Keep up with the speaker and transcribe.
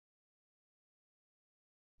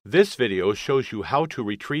This video shows you how to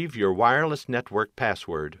retrieve your wireless network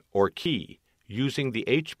password, or key, using the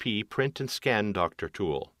HP Print and Scan Doctor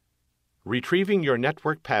tool. Retrieving your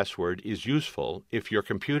network password is useful if your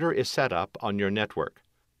computer is set up on your network,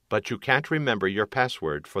 but you can't remember your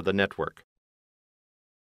password for the network.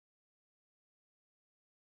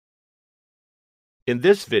 In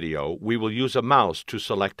this video, we will use a mouse to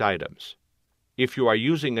select items. If you are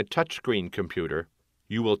using a touchscreen computer,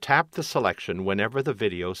 you will tap the selection whenever the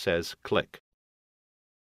video says click.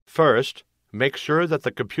 First, make sure that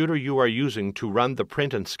the computer you are using to run the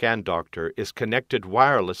Print and Scan Doctor is connected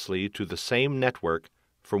wirelessly to the same network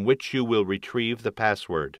from which you will retrieve the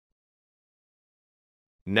password.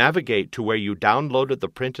 Navigate to where you downloaded the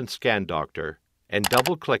Print and Scan Doctor and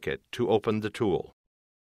double-click it to open the tool.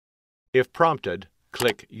 If prompted,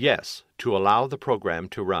 click Yes to allow the program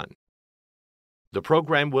to run. The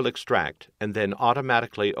program will extract and then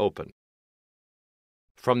automatically open.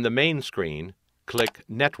 From the main screen, click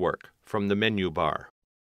Network from the menu bar.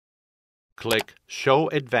 Click Show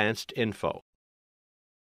Advanced Info.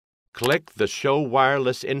 Click the Show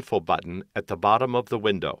Wireless Info button at the bottom of the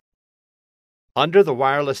window. Under the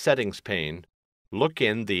Wireless Settings pane, look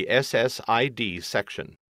in the SSID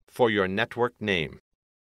section for your network name.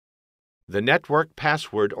 The network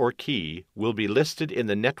password or key will be listed in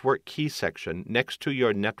the Network Key section next to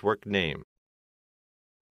your network name.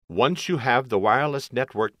 Once you have the wireless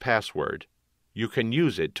network password, you can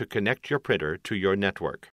use it to connect your printer to your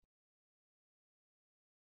network.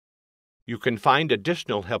 You can find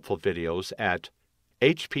additional helpful videos at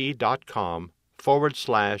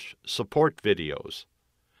hp.com/support videos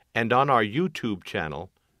and on our YouTube channel,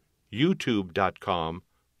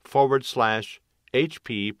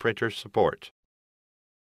 youtube.com/HP Printer Support.